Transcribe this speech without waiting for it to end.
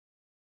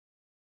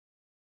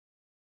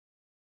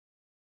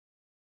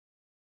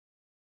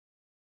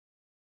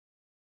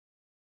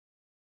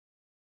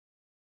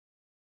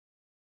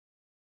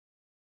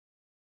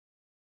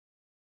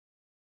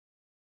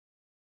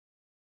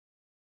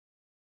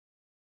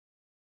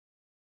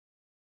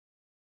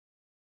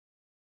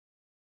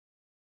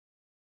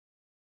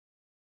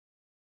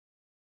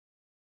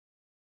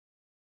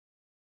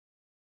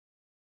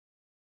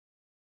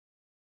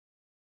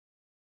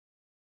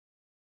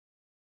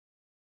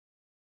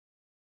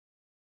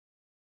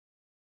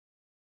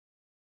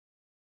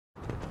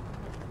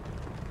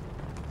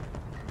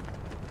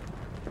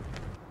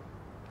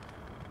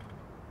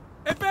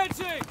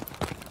Advancing!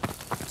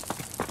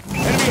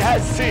 Enemy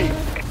has C.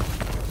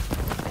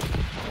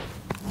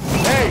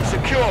 A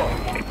secure.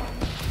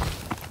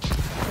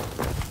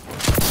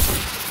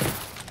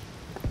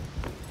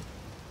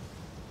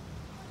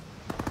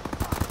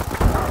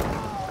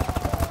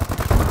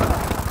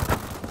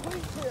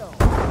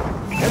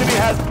 Enemy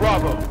has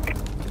Bravo.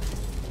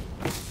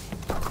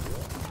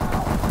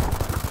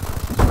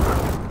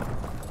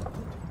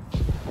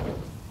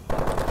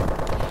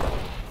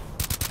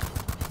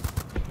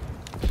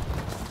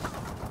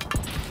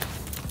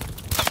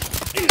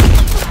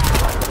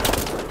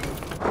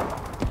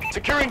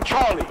 Securing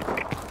Charlie.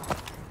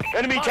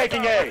 Enemy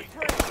taking A.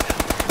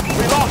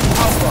 We lost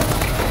Alpha.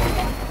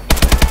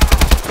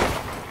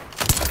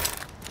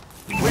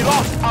 We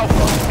lost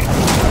Alpha.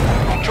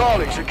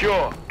 Charlie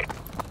secure.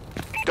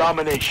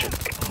 Domination.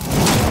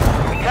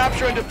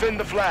 Capture and defend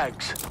the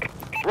flags.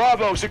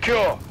 Bravo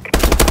secure.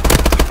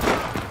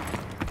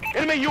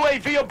 Enemy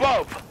UAV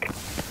above.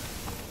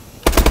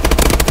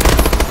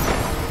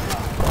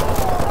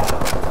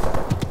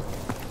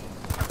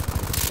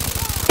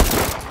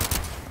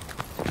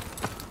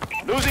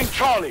 Losing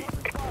Charlie.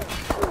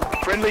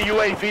 Friendly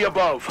UAV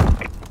above.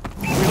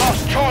 We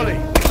lost Charlie.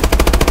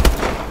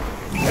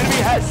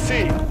 Enemy has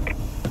C.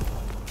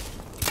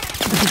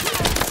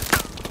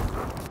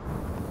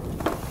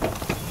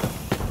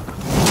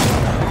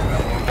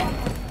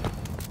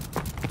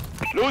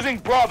 Losing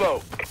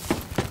Bravo.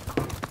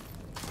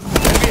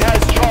 Enemy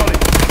has Charlie.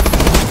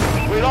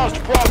 We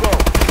lost Bravo.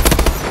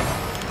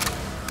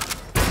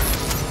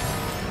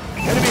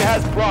 Enemy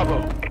has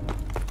Bravo.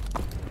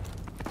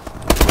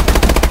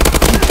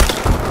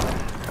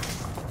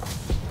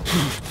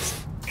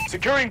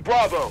 Securing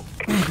Bravo.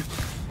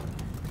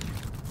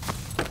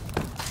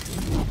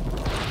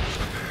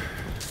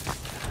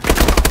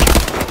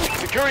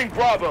 Securing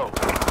Bravo.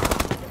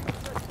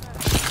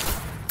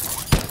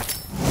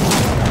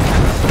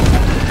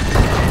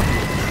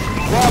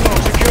 Bravo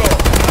secure.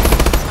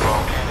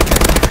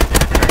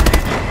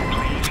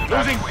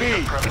 Losing B.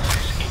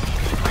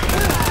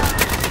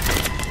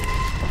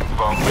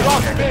 We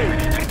lost B.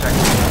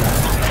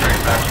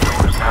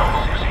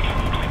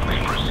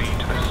 Please proceed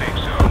to the safe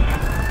zone.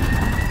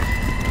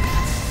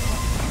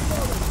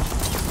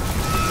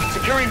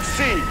 Securing C.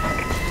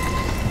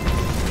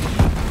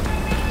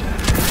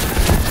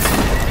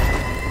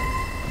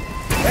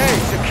 A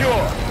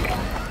secure.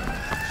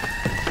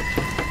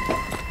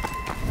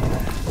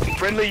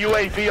 Friendly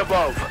UAV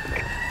above.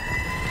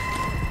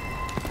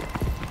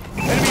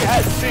 Enemy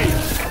has C.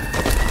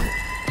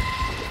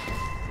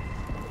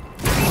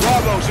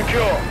 Bravo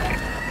secure.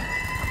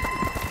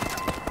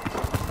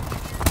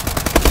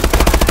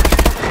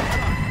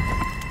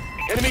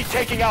 Enemy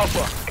taking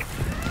Alpha.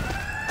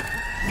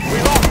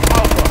 We lost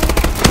Alpha.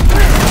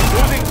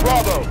 Losing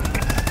Bravo.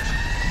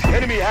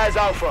 Enemy has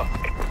Alpha.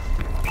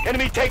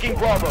 Enemy taking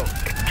Bravo.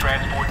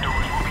 Transport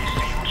doors will be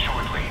sealed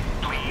shortly.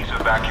 Please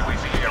evacuate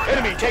the area.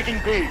 Enemy taking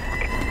B.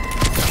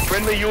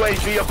 Friendly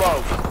UAV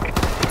above.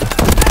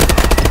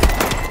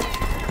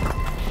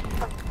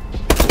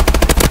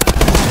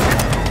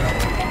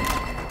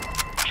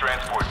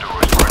 Transport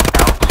doors are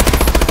out.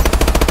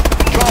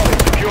 Charlie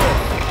secure.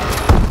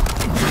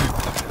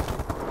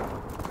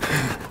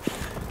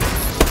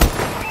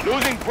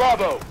 Losing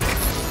Bravo.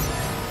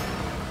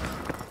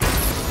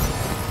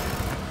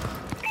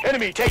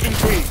 Enemy taking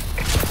B.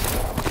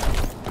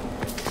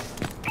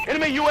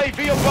 Enemy UAV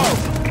above.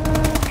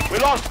 We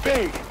lost B.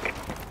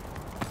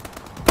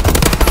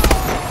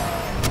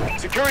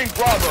 Securing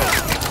Bravo.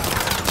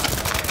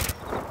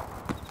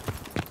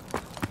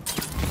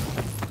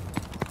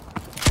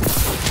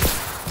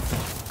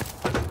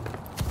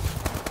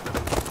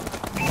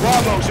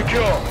 Bravo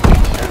secure.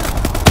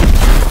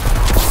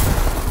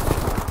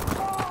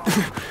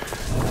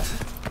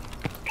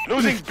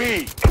 Losing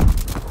B.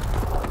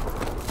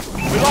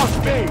 We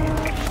lost B.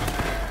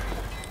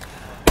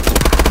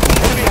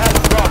 Enemy has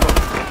Bravo.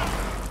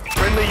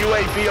 Friendly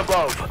UAV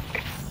above.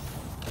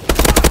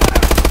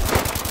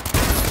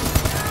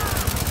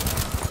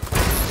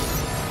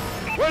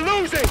 We're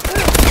losing!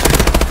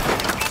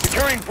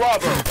 Securing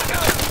Bravo.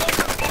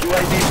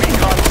 UAV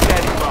recon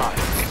standing by.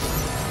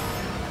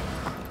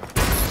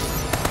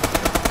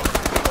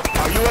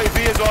 Our UAV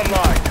is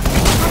online.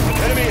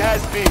 Enemy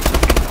has B.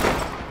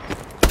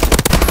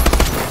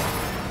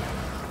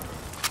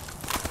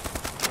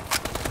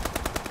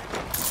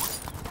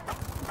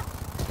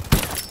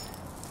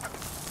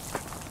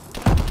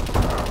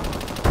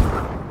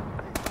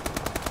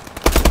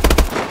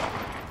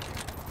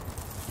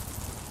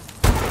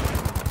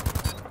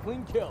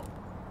 Clean kill.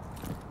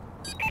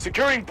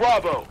 Securing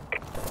Bravo.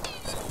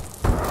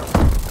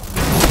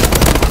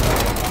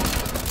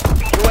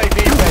 UAV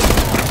ready.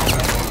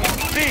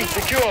 B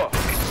secure.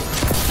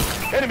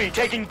 Enemy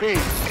taking B.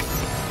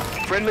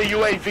 Friendly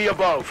UAV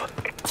above.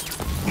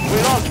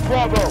 We lost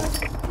Bravo.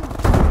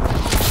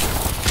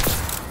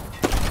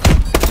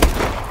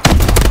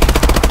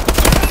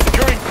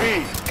 Securing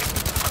B.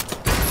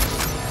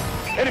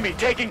 Enemy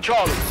taking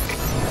Charlie.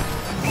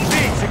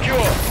 B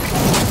secure.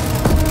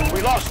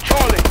 We lost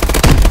Charlie.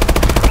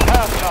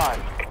 Halftime.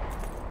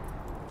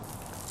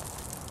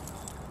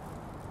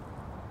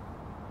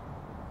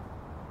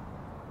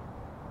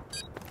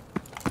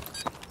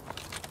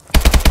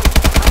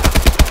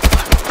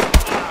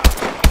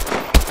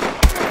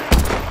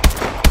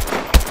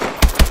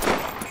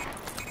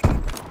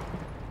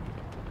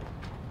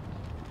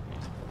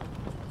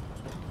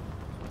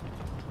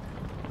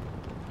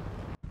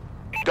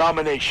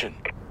 Domination.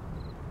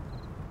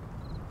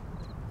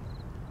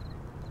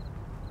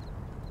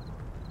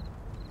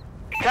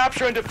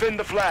 Capture and defend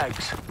the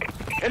flags.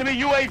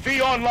 Enemy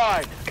UAV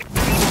online.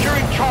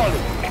 Securing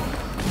Charlie.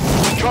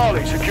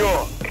 Charlie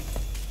secure.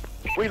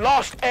 We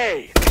lost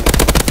A.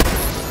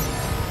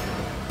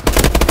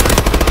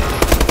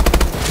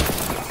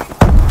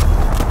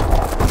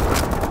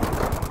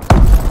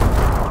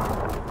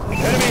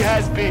 Enemy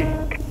has B.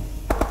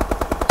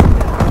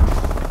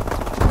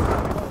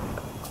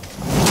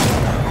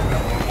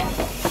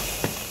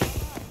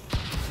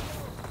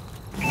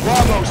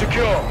 Bravo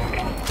secure.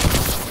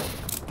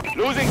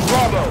 Losing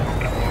Bravo.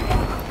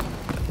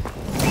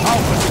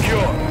 Alpha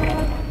secure.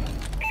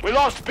 We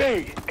lost B.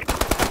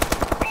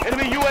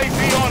 Enemy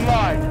UAV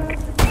online.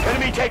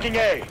 Enemy taking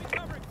A.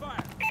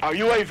 Our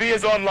UAV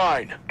is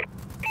online.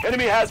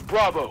 Enemy has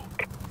Bravo.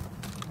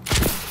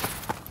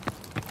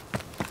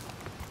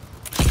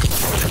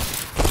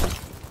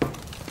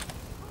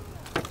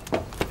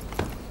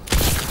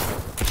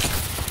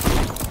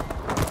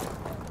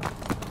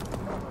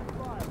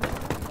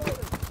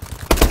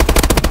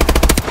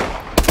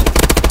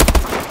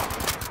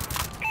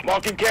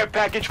 Marking care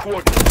package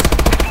coordinates.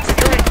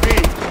 Securing B.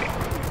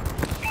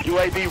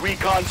 UAV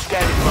recon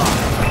standing by.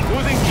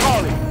 Losing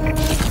Charlie.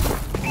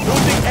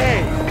 Losing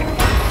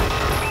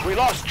A. We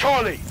lost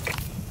Charlie.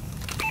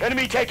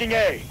 Enemy taking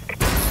A.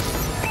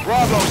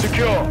 Bravo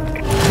secure.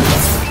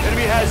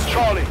 Enemy has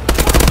Charlie.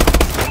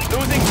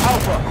 Losing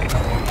Alpha.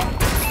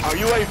 Our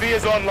UAV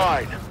is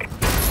online.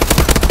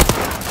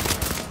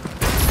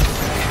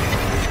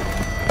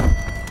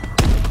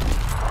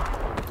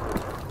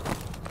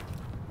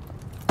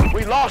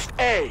 We lost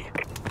A.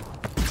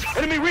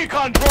 Enemy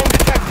recon drone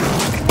detected.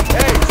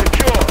 A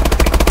secure.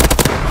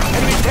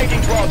 Enemy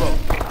taking Bravo.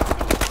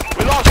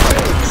 We lost B.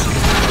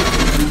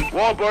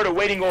 Warbird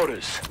awaiting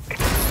orders.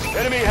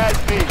 Enemy has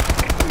B.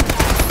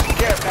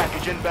 Care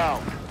package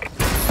inbound.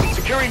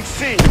 Securing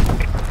C.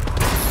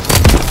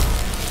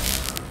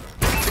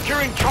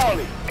 Securing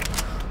Charlie.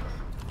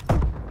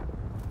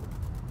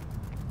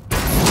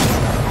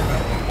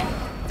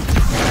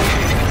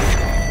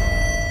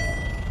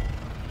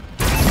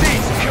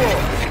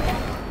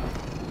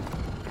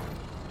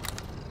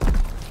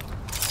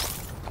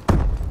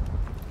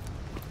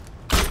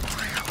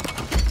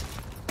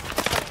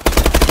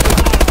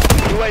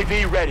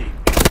 UAV ready.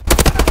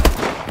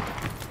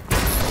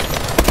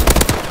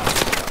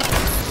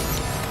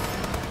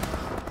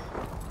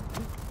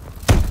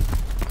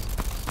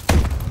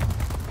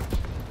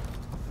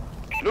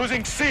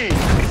 Losing C.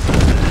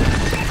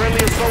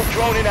 Friendly assault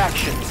drone in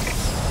action.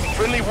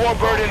 Friendly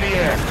Warbird in the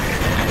air.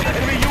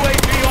 Enemy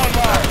UAV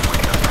online.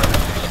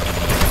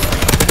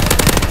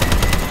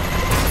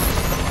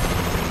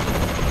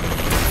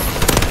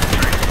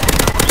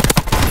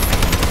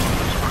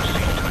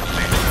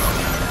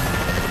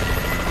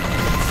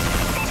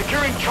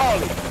 Securing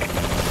Charlie.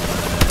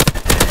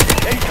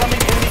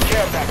 Incoming enemy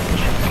care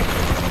package.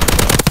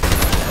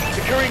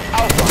 Securing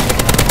Alpha.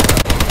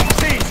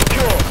 C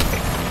secure.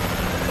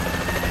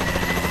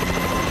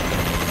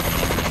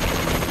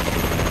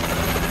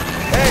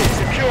 A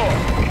secure.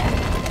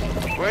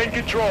 We're in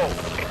control.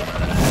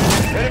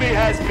 Enemy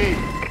has B.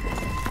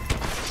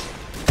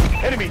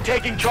 Enemy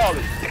taking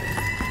Charlie.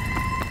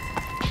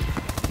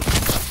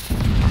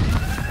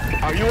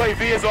 Our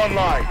UAV is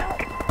online.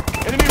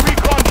 Enemy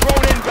recon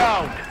drone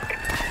inbound.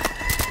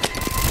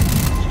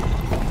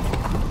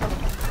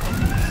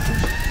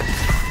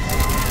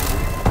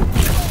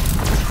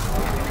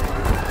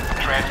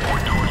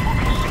 Transport doors will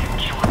be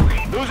sealed shortly.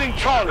 Losing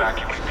Charlie.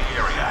 Evacuate the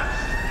area.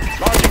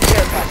 Launching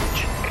care package.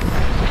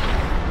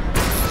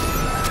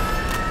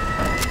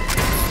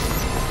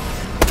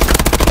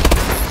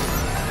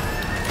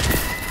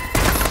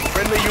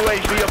 Friendly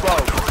UAV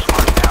above.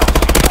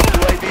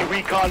 UAV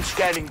recon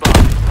standing by.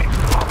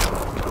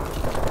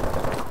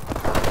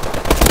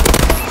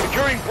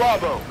 Securing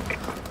Bravo.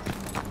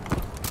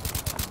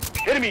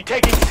 Enemy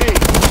taking C.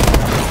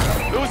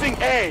 Losing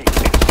A.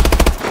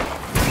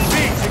 B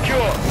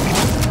secure.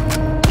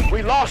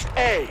 We lost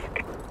A.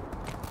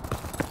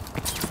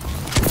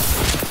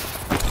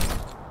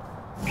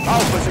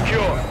 Alpha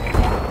secure.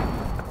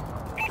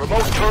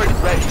 Remote turret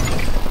ready.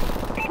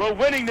 We're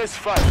winning this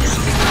fight.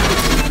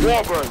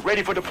 Warbird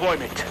ready for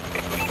deployment.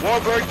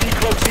 Warbird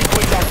decloak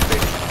sequence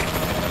activated.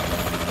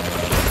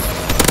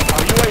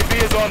 Our UAV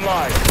is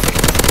online.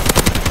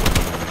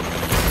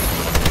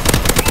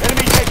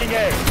 Enemy taking A.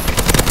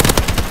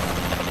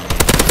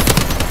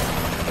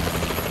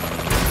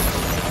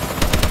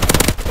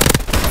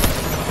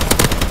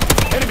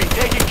 Enemy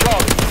taking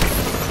Charlie.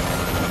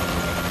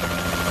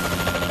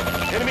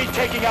 Enemy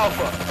taking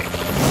Alpha.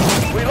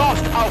 We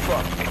lost Alpha.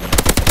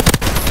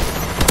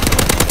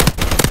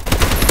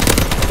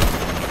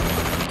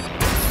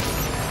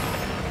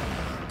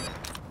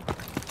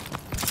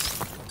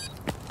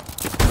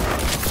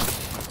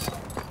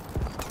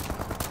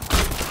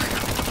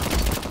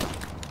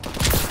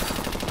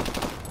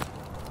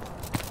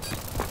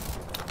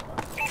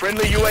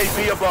 Friendly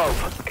UAV above.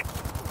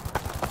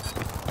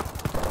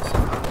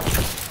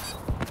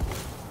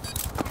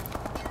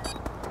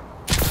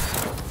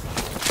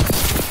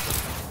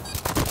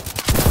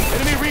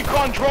 Enemy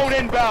recon drone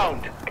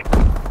inbound.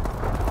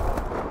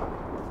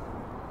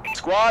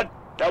 Squad,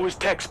 that was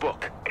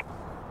textbook.